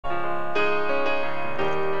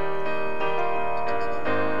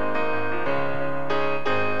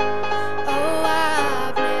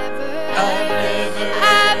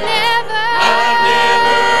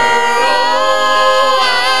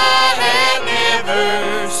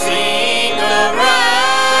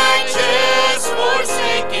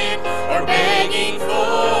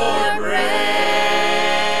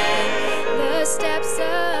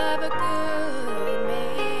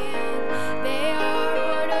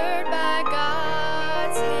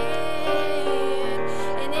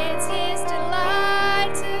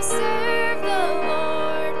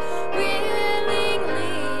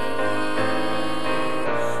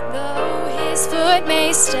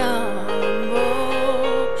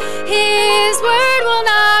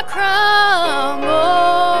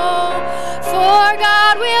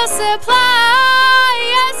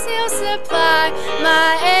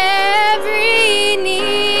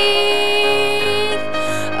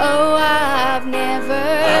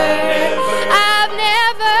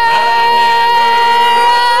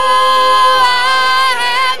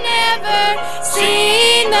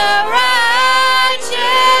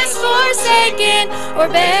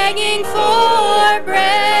begging for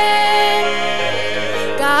bread.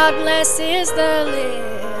 God blesses the lilies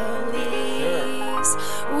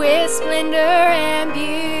with splendor and beauty.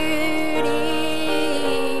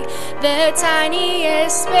 The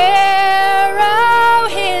tiniest sparrow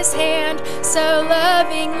His hand so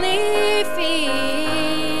lovingly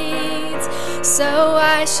feeds. So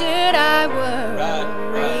why should I worry?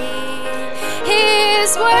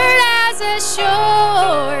 His word has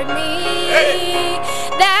assured me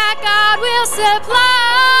that God will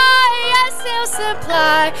supply, yes, He'll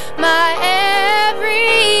supply my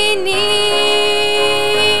every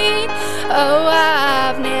need. Oh,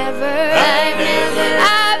 I've never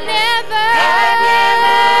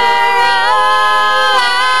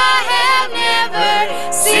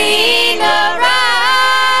seen the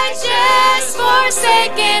righteous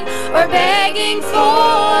forsaken or begging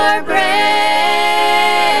for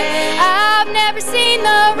bread. I've never seen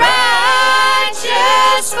the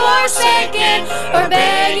righteous forsaken or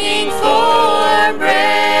begging for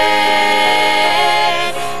bread.